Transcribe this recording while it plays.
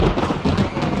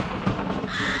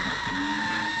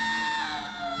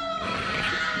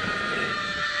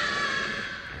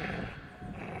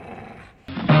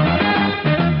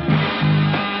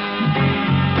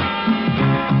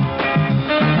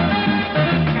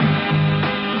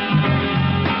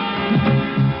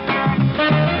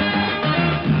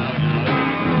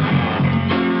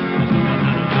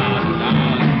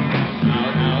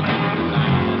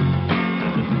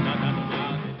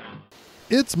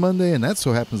It's Monday, and that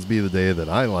so happens to be the day that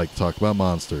I like to talk about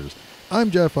monsters.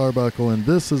 I'm Jeff Arbuckle, and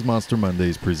this is Monster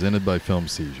Mondays presented by Film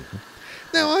Seizure.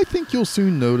 Now, I think you'll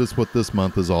soon notice what this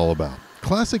month is all about.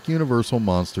 Classic Universal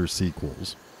Monster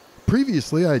sequels.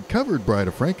 Previously, I had covered Bride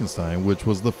of Frankenstein, which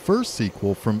was the first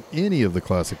sequel from any of the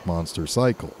classic monster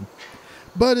cycle.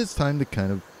 But it's time to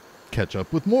kind of catch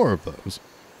up with more of those.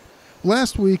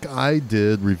 Last week, I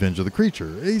did Revenge of the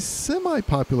Creature, a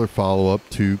semi-popular follow-up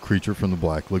to Creature from the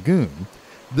Black Lagoon.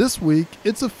 This week,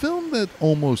 it's a film that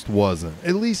almost wasn't,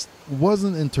 at least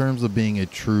wasn't in terms of being a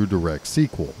true direct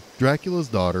sequel, Dracula's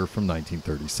Daughter from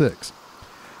 1936.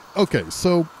 Okay,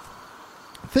 so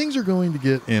things are going to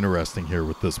get interesting here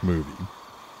with this movie.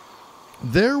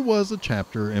 There was a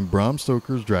chapter in Bram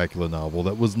Stoker's Dracula novel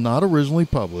that was not originally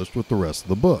published with the rest of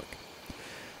the book.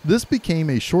 This became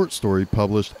a short story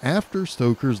published after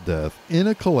Stoker's death in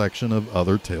a collection of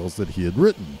other tales that he had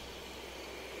written.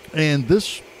 And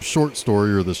this short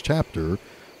story, or this chapter,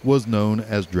 was known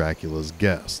as Dracula's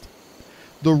Guest.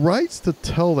 The rights to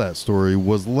tell that story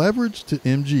was leveraged to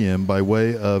MGM by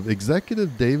way of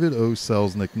executive David O.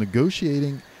 Selznick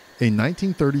negotiating a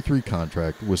 1933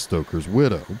 contract with Stoker's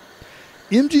widow.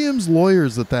 MGM's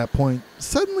lawyers at that point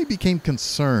suddenly became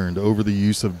concerned over the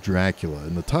use of Dracula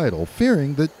in the title,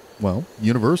 fearing that, well,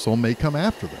 Universal may come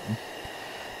after them.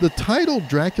 The title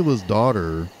Dracula's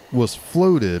Daughter was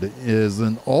floated as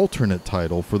an alternate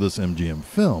title for this MGM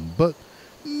film, but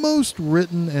most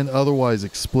written and otherwise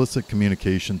explicit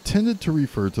communication tended to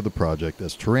refer to the project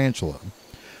as Tarantula.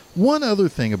 One other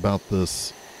thing about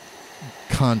this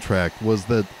contract was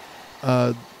that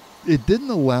it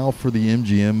didn't allow for the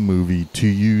MGM movie to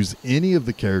use any of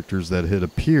the characters that had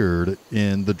appeared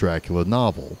in the Dracula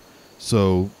novel.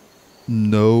 So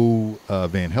no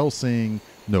Van Helsing,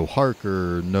 no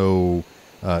Harker, no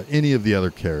any of the other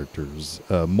characters,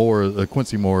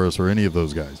 Quincy Morris or any of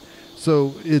those guys.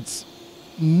 So it's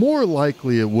more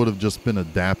likely it would have just been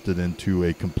adapted into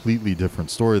a completely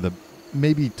different story that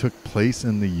maybe took place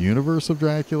in the universe of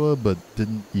Dracula but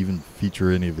didn't even feature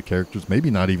any of the characters,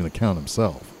 maybe not even the Count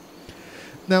himself.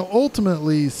 Now,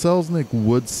 ultimately, Selznick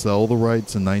would sell the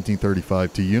rights in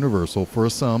 1935 to Universal for a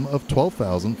sum of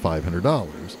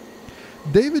 $12,500.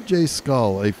 David J.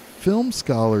 Scull, a film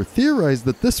scholar, theorized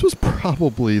that this was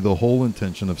probably the whole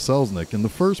intention of Selznick in the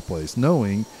first place,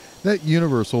 knowing that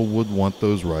Universal would want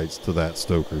those rights to that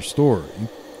Stoker story.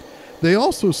 They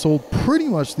also sold pretty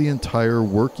much the entire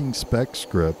working spec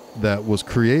script that was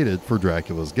created for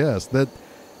Dracula's Guest that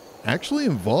actually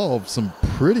involved some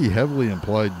pretty heavily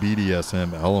implied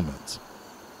BDSM elements.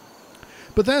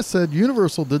 But that said,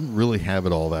 Universal didn't really have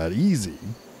it all that easy.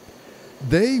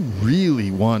 They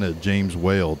really wanted James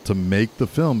Whale to make the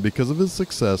film because of his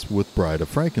success with Bride of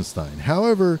Frankenstein.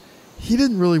 However, he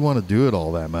didn't really want to do it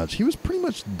all that much. He was pretty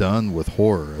much done with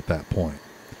horror at that point.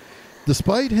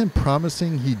 Despite him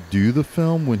promising he'd do the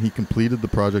film when he completed the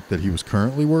project that he was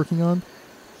currently working on,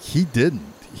 he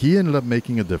didn't. He ended up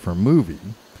making a different movie.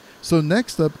 So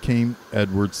next up came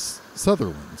Edward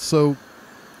Sutherland. Sutherland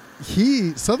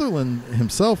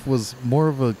himself was more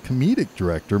of a comedic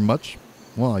director,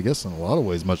 I guess in a lot of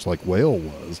ways, much like Whale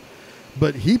was.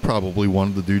 But he probably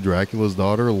wanted to do Dracula's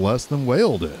Daughter less than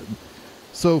Whale did.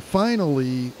 So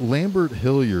finally, Lambert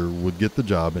Hillier would get the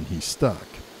job and he stuck.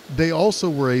 They also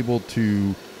were able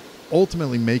to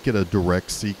ultimately make it a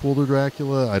direct sequel to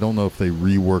Dracula. I don't know if they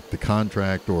reworked the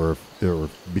contract or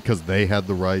because they had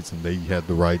the rights and they had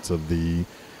the rights of the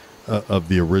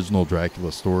original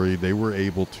Dracula story, they were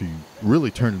able to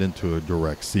really turn it into a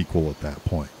direct sequel at that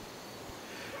point.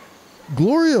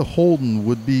 Gloria Holden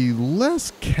would be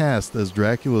less cast as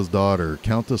Dracula's daughter,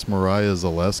 Countess Maria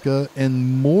Zaleska,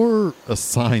 and more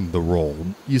assigned the role.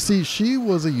 You see, she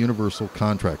was a Universal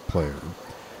contract player.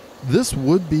 This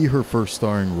would be her first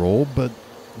starring role, but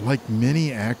like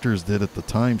many actors did at the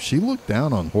time, she looked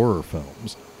down on horror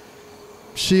films.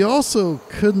 She also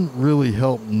couldn't really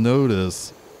help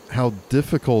notice how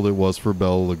difficult it was for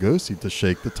Bela Lugosi to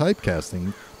shake the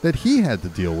typecasting that he had to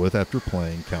deal with after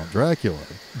playing Count Dracula.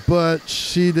 But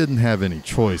she didn't have any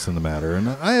choice in the matter, and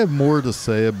I have more to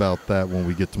say about that when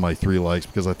we get to my 3 likes,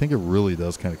 because I think it really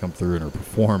does kind of come through in her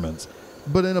performance,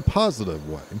 but in a positive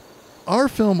way. Our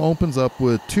film opens up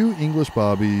with 2 English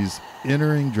bobbies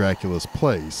entering Dracula's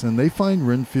place, and they find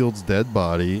Renfield's dead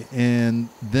body, and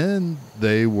then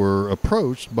they were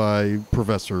approached by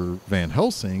Professor Van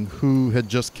Helsing, who had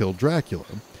just killed Dracula.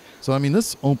 So,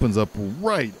 this opens up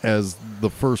right as the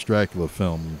first Dracula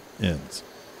film ends.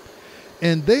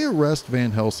 And they arrest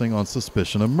Van Helsing on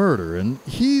suspicion of murder, and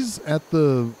he's at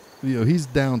he's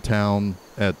downtown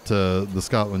at the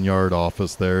Scotland Yard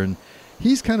office there, and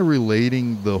he's kind of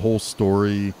relating the whole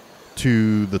story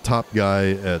to the top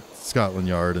guy at Scotland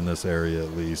Yard in this area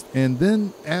at least, and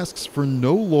then asks for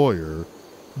no lawyer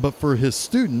but for his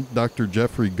student, Dr.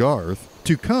 Jeffrey Garth,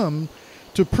 to come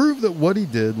to prove that what he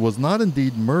did was not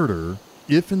indeed murder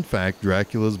if in fact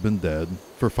Dracula's been dead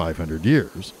for 500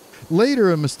 years.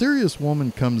 Later, a mysterious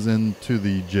woman comes into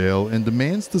the jail and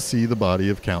demands to see the body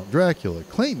of Count Dracula,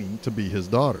 claiming to be his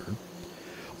daughter.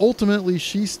 Ultimately,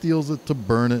 she steals it to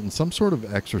burn it in some sort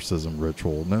of exorcism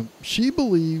ritual. Now, she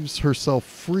believes herself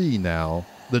free now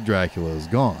that Dracula is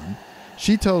gone.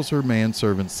 She tells her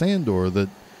manservant Sandor that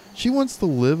she wants to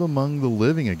live among the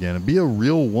living again and be a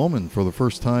real woman for the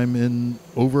first time in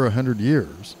over 100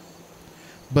 years.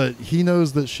 But he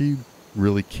knows that she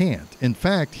really can't. In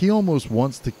fact, he almost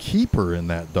wants to keep her in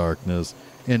that darkness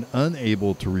and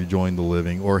unable to rejoin the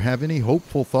living or have any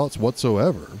hopeful thoughts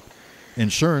whatsoever.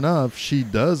 And sure enough, she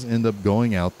does end up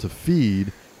going out to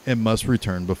feed and must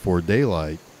return before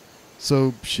daylight.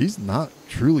 So she's not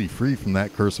truly free from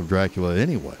that curse of Dracula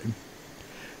anyway.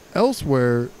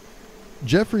 Elsewhere,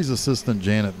 Jeffrey's assistant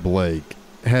Janet Blake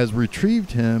has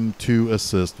retrieved him to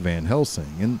assist Van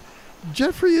Helsing, and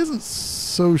Jeffrey isn't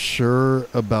so sure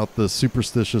about the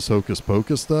superstitious hocus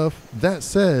pocus stuff. That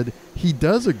said, he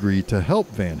does agree to help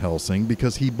Van Helsing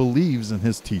because he believes in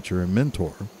his teacher and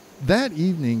mentor. That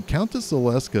evening, Countess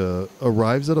Zaleska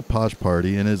arrives at a posh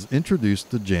party and is introduced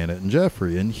to Janet and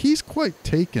Jeffrey, and he's quite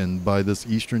taken by this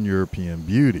Eastern European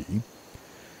beauty.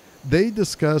 They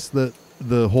discuss the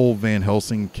whole Van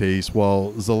Helsing case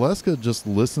while Zaleska just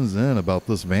listens in about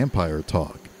this vampire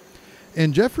talk.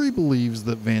 And Jeffrey believes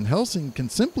that Van Helsing can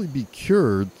simply be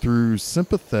cured through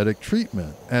sympathetic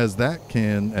treatment, as that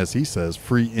can, as he says,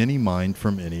 free any mind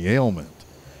from any ailment.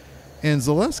 And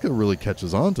Zaleska really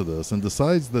catches on to this and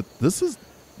decides that this is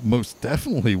most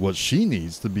definitely what she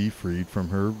needs to be freed from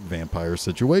her vampire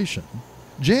situation.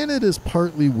 Janet is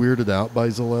partly weirded out by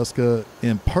Zaleska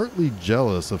and partly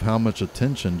jealous of how much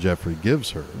attention Jeffrey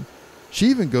gives her. She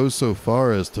even goes so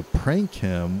far as to prank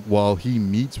him while he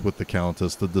meets with the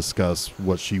Countess to discuss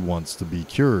what she wants to be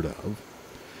cured of.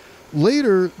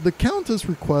 Later, the Countess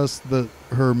requests that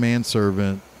her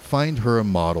manservant find her a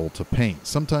model to paint.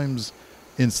 Sometimes,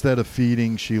 instead of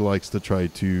feeding, she likes to try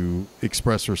to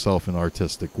express herself in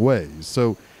artistic ways.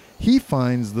 So he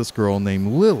finds this girl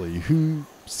named Lily, who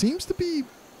seems to be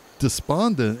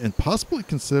despondent and possibly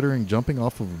considering jumping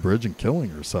off of a bridge and killing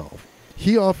herself.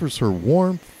 He offers her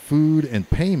warmth, food, and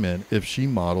payment if she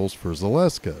models for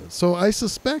Zaleska. So I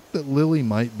suspect that Lily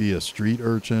might be a street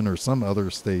urchin or some other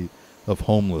state of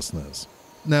homelessness.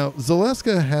 Now,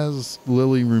 Zaleska has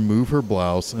Lily remove her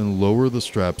blouse and lower the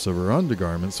straps of her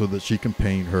undergarment so that she can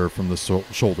paint her from the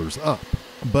shoulders up.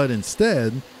 But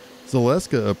instead,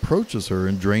 Zaleska approaches her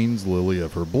and drains Lily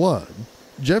of her blood.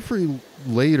 Jeffrey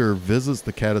later visits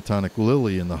the catatonic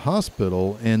Lily in the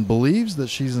hospital and believes that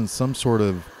she's in some sort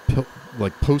of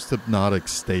post-hypnotic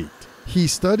state. He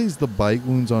studies the bite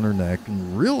wounds on her neck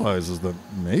and realizes that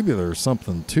maybe there's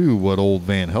something to what old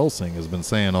Van Helsing has been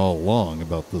saying all along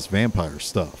about this vampire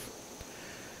stuff.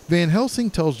 Van Helsing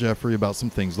tells Jeffrey about some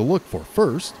things to look for.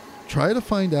 First, try to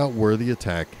find out where the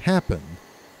attack happened,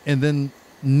 and then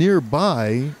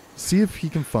nearby, see if he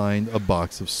can find a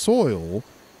box of soil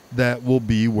that will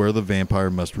be where the vampire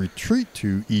must retreat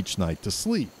to each night to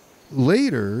sleep.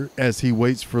 Later, as he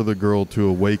waits for the girl to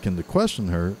awaken to question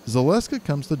her, Zaleska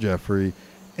comes to Jeffrey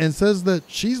and says that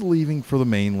she's leaving for the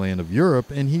mainland of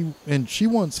Europe and she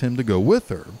wants him to go with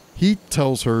her. He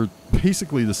tells her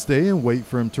basically to stay and wait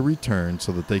for him to return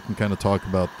so that they can kind of talk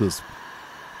about this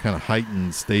kind of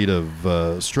heightened state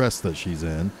of stress that she's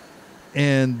in,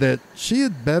 and that she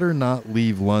had better not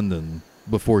leave London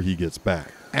before he gets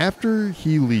back. After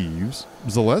he leaves,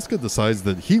 Zaleska decides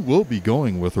that he will be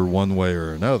going with her one way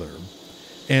or another.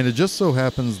 And it just so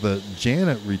happens that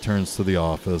Janet returns to the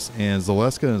office and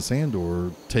Zaleska and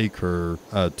Sandor take her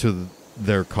to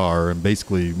their car and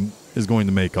basically is going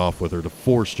to make off with her to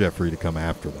force Jeffrey to come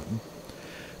after them.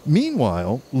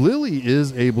 Meanwhile, Lily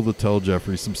is able to tell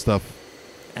Jeffrey some stuff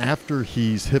after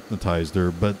he's hypnotized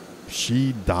her, but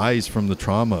she dies from the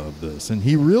trauma of this. And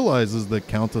he realizes that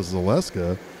Countess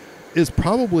Zaleska is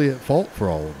probably at fault for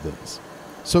all of this.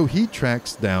 So he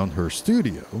tracks down her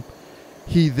studio.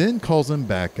 He then calls him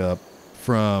back up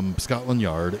from Scotland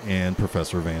Yard and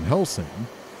Professor Van Helsing.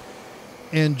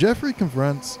 And Jeffrey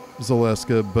confronts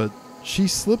Zaleska, but she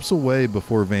slips away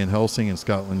before Van Helsing and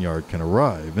Scotland Yard can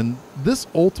arrive. And this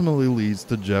ultimately leads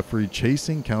to Jeffrey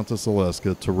chasing Countess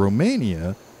Zaleska to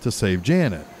Romania to save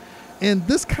Janet. And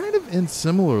this kind of ends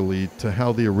similarly to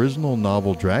how the original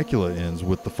novel Dracula ends,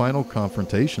 with the final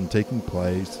confrontation taking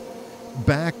place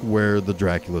back where the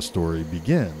Dracula story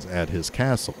begins, at his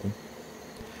castle.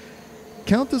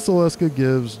 Countess Zaleska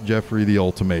gives Jeffrey the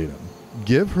ultimatum.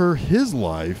 Give her his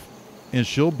life, and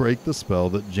she'll break the spell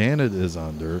that Janet is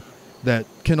under that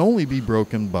can only be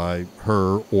broken by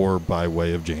her or by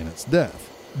way of Janet's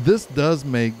death. This does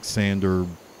make Sander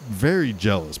very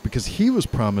jealous because he was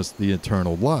promised the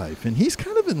eternal life, and he's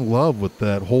kind of in love with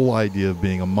that whole idea of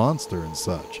being a monster and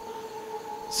such.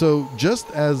 So just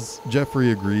as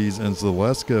Jeffrey agrees and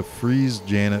Zaleska frees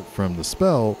Janet from the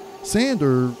spell,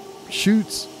 Sander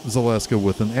shoots Zaleska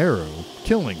with an arrow,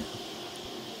 killing her.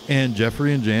 And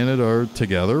Jeffrey and Janet are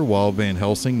together while Van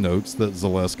Helsing notes that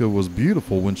Zaleska was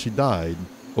beautiful when she died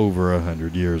over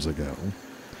 100 years ago.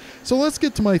 So let's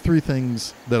get to my 3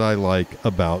 things that I like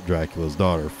about Dracula's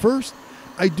Daughter. First,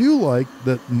 I do like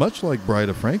that much like Bride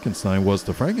of Frankenstein was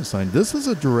to Frankenstein, this is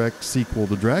a direct sequel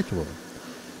to Dracula.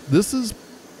 This is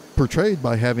portrayed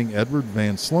by having Edward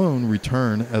Van Sloan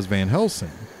return as Van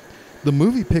Helsing. The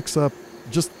movie picks up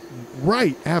just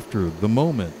right after the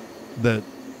moment that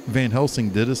Van Helsing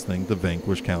did his thing to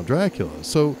vanquish Count Dracula.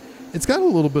 So it's got a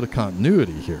little bit of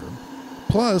continuity here.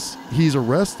 Plus, he's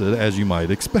arrested, as you might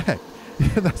expect.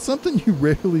 That's something you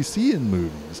rarely see in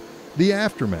movies. The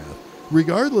aftermath.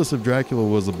 Regardless if Dracula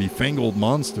was a befangled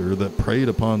monster that preyed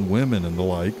upon women and the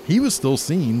like, he was still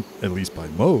seen, at least by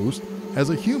most, as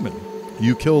a human.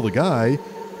 You kill the guy,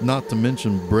 not to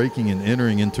mention breaking and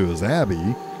entering into his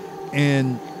abbey,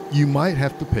 and you might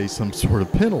have to pay some sort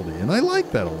of penalty. And I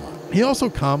like that a lot. He also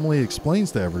calmly explains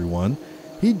to everyone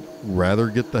he'd rather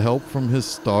get the help from his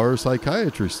star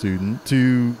psychiatry student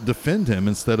to defend him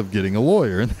instead of getting a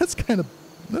lawyer. And that's kind of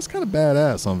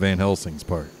badass on Van Helsing's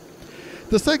part.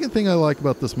 The second thing I like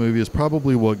about this movie is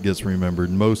probably what gets remembered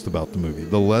most about the movie,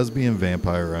 the lesbian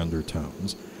vampire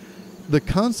undertones. The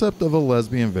concept of a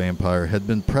lesbian vampire had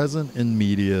been present in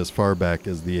media as far back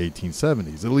as the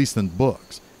 1870s, at least in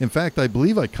books. In fact, I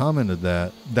believe I commented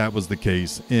that that was the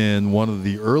case in one of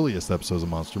the earliest episodes of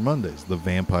Monster Mondays, The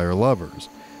Vampire Lovers.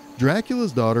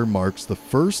 Dracula's Daughter marks the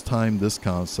first time this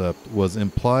concept was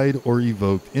implied or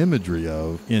evoked imagery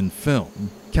of in film.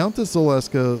 Countess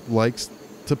Zaleska likes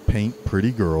to paint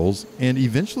pretty girls and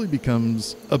eventually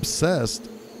becomes obsessed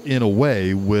in a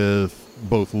way with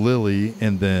both Lily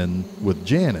and then with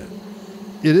Janet.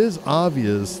 It is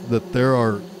obvious that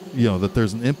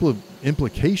there's an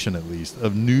implication at least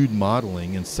of nude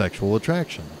modeling and sexual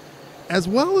attraction, as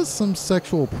well as some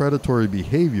sexual predatory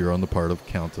behavior on the part of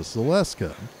Countess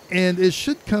Zaleska. And it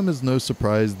should come as no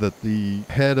surprise that the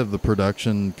head of the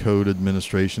production code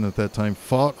administration at that time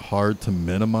fought hard to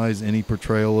minimize any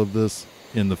portrayal of this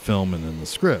in the film and in the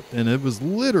script. And it was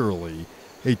literally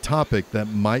a topic that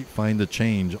might find a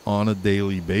change on a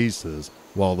daily basis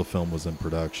while the film was in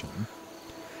production.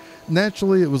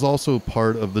 Naturally, it was also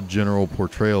part of the general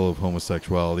portrayal of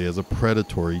homosexuality as a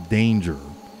predatory danger,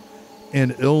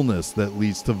 an illness that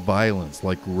leads to violence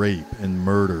like rape and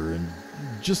murder and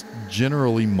just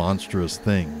generally monstrous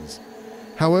things.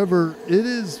 However, it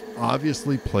is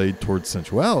obviously played towards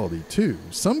sensuality too.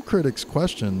 Some critics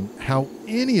question how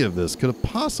any of this could have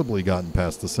possibly gotten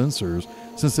past the censors,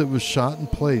 since it was shot and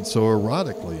played so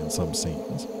erotically in some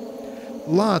scenes.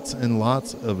 Lots and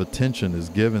lots of attention is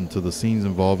given to the scenes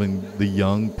involving the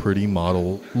young, pretty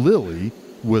model Lily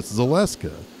with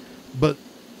Zaleska, but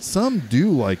some do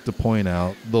like to point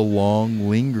out the long,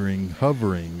 lingering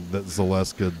hovering that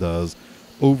Zaleska does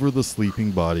over the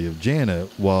sleeping body of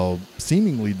Janet while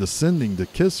seemingly descending to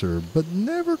kiss her, but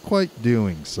never quite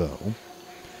doing so.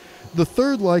 The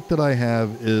third like that I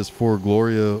have is for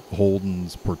Gloria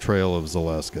Holden's portrayal of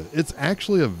Zaleska. It's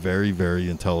actually a very, very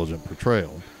intelligent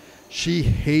portrayal. She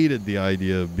hated the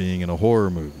idea of being in a horror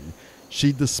movie.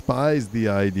 She despised the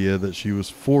idea that she was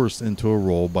forced into a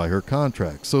role by her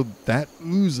contract. So that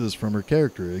oozes from her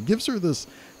character. It gives her this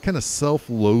kind of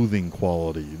self-loathing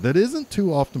quality that isn't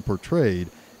too often portrayed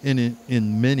in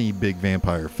many big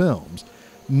vampire films.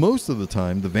 Most of the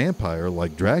time, the vampire,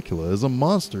 like Dracula, is a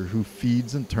monster who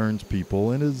feeds and turns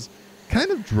people and is kind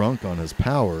of drunk on his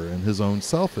power and his own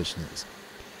selfishness.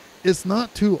 It's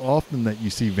not too often that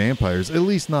you see vampires, at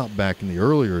least not back in the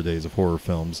earlier days of horror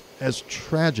films, as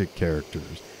tragic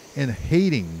characters and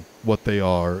hating what they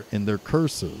are and their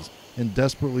curses and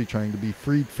desperately trying to be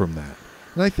freed from that.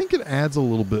 And I think it adds a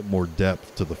little bit more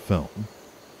depth to the film.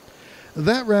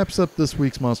 That wraps up this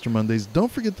week's Monster Mondays.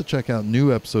 Don't forget to check out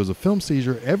new episodes of Film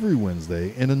Seizure every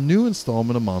Wednesday and a new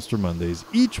installment of Monster Mondays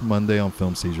each Monday on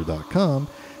FilmSeizure.com,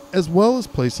 as well as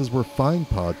places where fine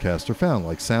podcasts are found,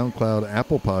 like SoundCloud,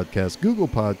 Apple Podcasts, Google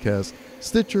Podcasts,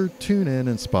 Stitcher, TuneIn,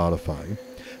 and Spotify.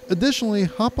 Additionally,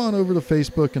 hop on over to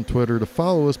Facebook and Twitter to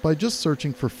follow us by just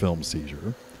searching for Film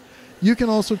Seizure. You can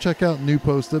also check out new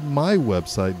posts at my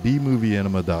website,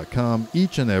 bmovieanima.com,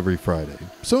 each and every Friday.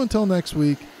 So until next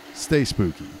week, stay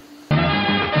spooky.